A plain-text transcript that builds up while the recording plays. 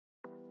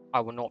I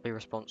will not be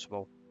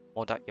responsible.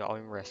 Mod at your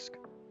own risk.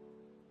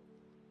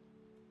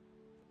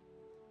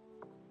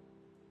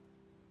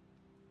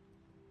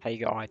 Hey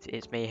guys,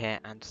 it's me here,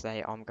 and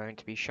today I'm going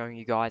to be showing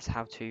you guys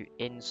how to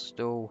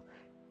install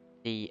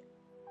the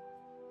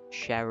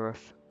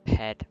Sheriff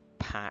Ped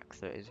pack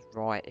that is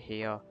right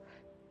here.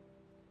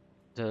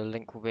 The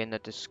link will be in the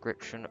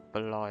description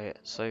below.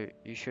 So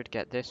you should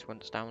get this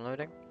once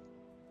downloading.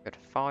 Go to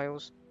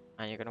Files,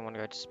 and you're going to want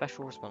to go to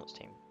Special Response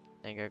Team.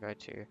 Then you go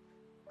to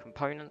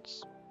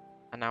Components,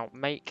 and now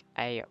make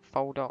a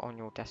folder on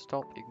your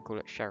desktop. You can call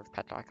it Sheriff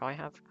Ped like I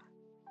have.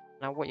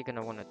 Now what you're going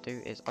to want to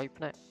do is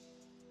open it,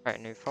 create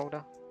a new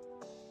folder,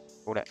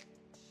 call it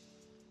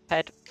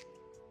Ped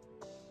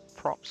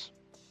Props,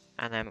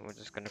 and then we're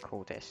just going to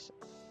call this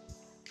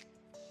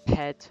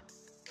Ped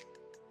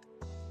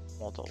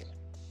Model.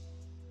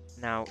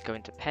 Now go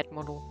into Ped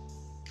Model,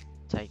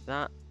 take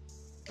that,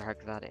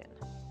 drag that in,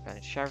 go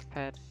into Sheriff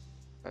Ped,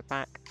 go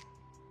back,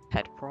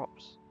 Ped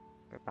Props,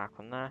 go back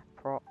on there,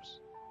 Props,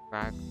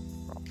 drag,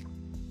 drop,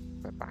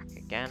 go back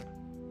again,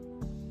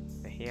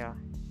 go here,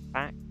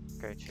 back,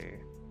 go to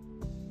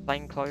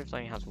Plain Clothes,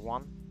 only has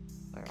one,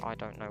 so I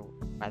don't know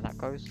where that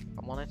goes, if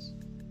I'm honest,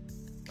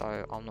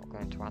 so I'm not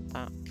going to add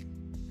that.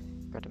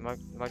 Go to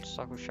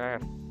Motorcycle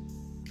Sheriff,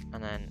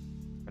 and then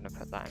I'm going to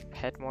put that in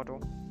Ped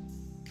Model.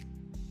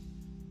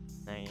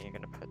 Then you're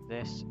going to put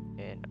this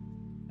in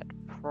Ped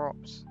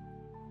Props,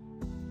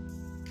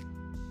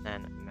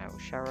 then Male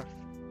Sheriff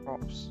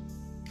Props,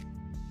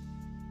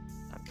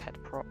 and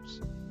Ped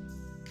Props,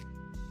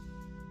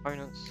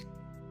 Components,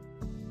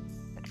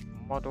 Ped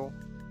Model.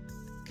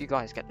 You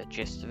guys get the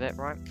gist of it,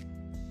 right?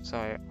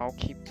 So I'll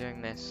keep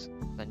doing this,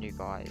 then you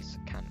guys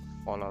can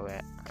follow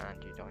it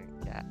and you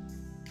don't get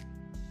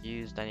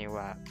used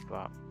anywhere,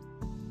 but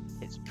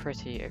it's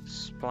pretty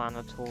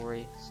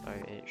explanatory, so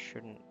it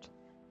shouldn't be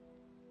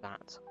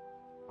that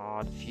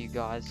hard for you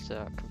guys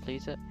to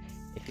complete it.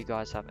 If you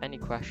guys have any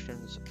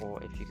questions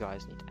or if you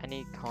guys need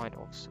any kind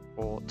of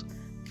support,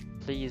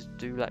 please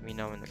do let me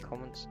know in the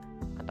comments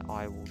and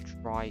I will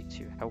try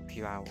to help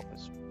you out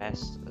as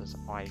best as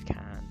I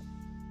can.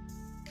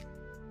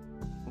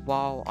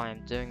 While I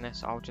am doing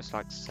this, I would just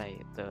like to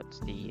say that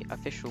the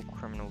official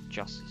Criminal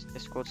Justice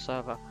Discord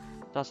server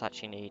does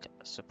actually need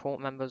support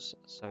members,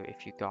 so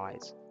if you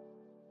guys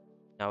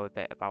know a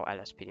bit about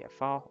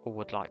LSPDFR or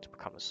would like to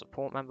become a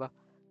support member,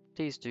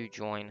 please do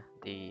join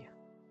the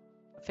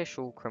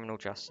official Criminal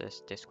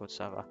Justice Discord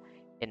server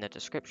in the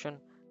description,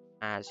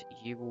 as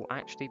you will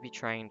actually be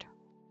trained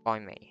by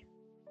me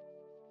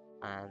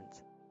and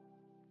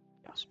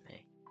just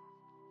me.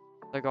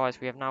 So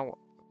guys, we have now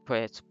put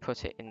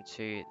it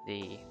into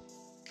the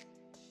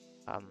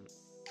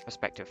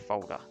respective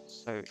folder.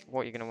 So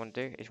what you're going to want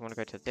to do is you want to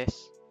go to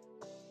this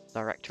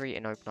directory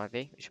in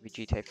OpenIV, which should be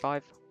GTA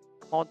 5,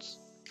 mods,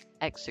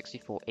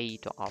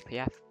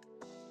 x64e.rpf,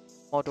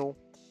 model,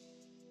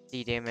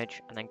 CD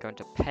image, and then go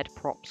into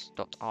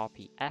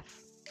pedprops.rpf.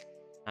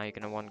 Now you're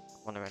going to want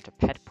to go into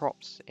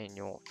pedprops in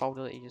your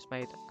folder that you just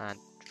made and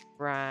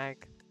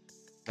drag,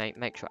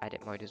 make sure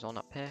edit mode is on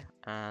up here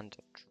and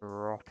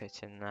drop it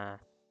in there.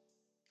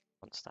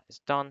 Once that is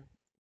done,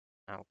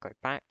 now go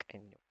back in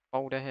your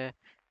folder here,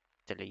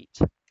 delete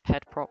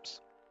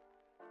pedprops.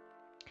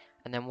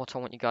 And then what I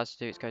want you guys to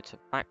do is go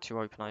back to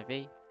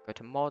OpenIV, go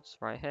to mods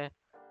right here,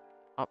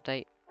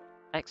 update,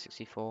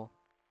 x64,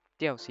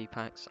 DLC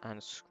packs,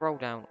 and scroll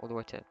down all the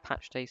way to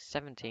patch day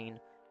 17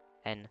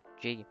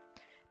 NG.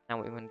 Now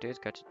what you want to do is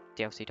go to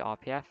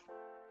DLC.rpf,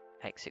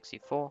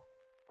 x64,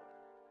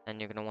 then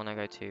you're going to want to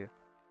go to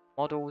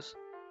models,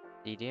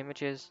 CD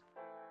images,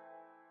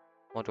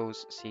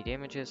 models, CD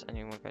images, and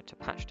you want to go to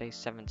patch day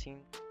 17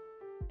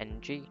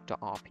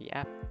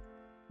 ng.rpf.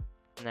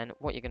 And then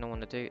what you're going to want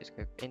to do is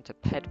go into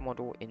Ped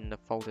Model in the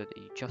folder that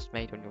you just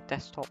made on your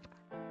desktop,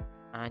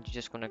 and you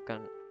just want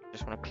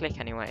to click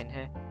anywhere in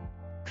here,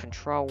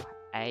 Control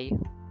A,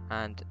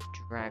 and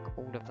drag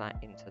all of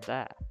that into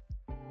there.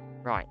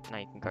 Right, now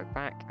you can go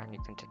back and you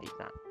can delete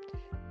that.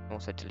 You can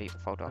also delete the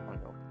folder on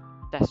your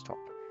desktop.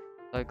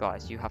 So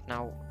guys, you have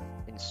now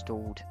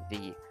installed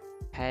the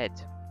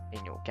Ped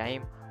in your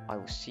game. I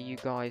will see you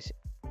guys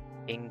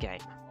in game.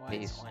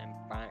 Please. I am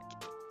back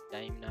in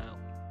game now.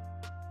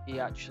 We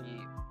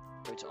actually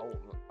go to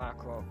Ultimate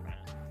Backup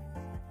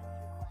and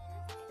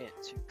it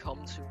to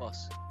come to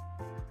us.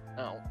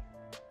 Now,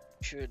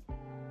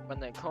 when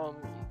they come,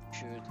 you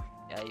should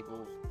be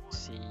able to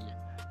see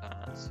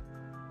that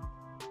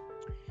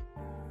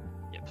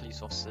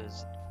police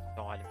officers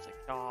inside of the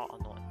car are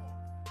not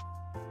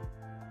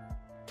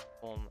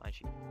as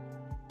you.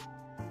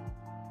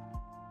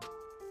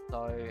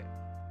 So,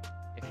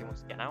 if he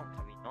wants to get out,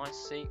 that'd be nice to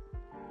see.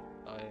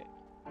 So,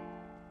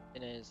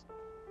 in his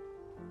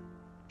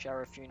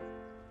sheriff uniform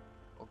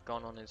or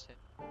gun on his hip,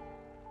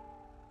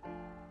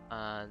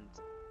 and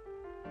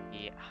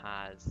he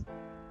has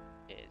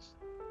his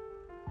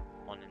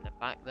one in the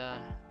back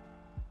there,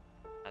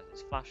 has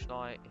his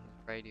flashlight, his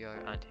radio,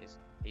 and his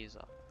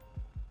taser.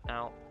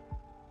 Now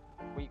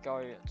we go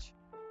to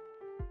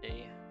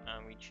D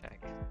and we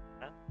check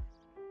that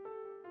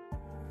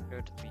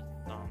should be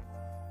some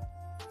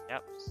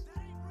Yep,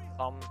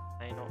 some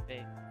may not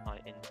be,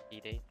 like in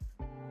PD,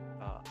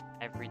 but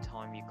every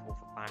time you call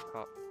for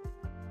backup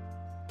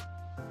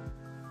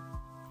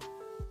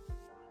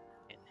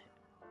in here.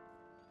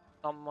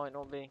 Some might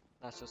not be,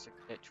 that's just a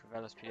glitch with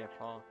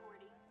LSPDFR,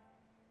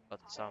 but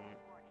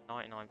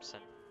 99%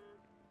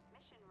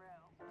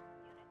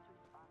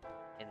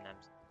 in them.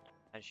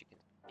 As you can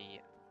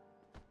see,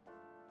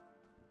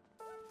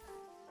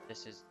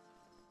 this is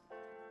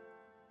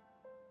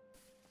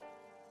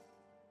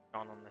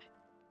gun on the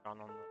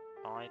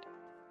side.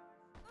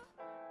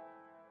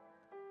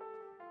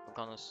 The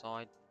gun on the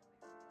side,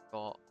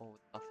 got all the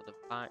stuff at the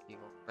back, you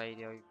got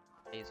radio,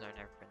 laser and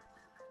everything.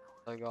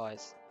 So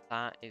guys,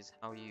 that is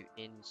how you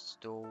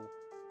install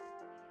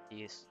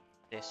this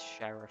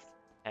Sheriff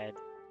head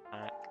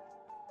pack.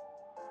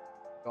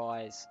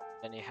 Guys,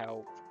 any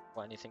help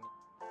or anything,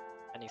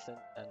 then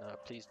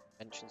please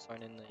mention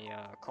something in the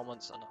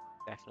comments, and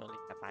I'll definitely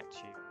get back to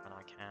you when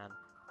I can.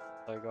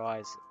 So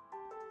guys,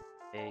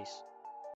 peace.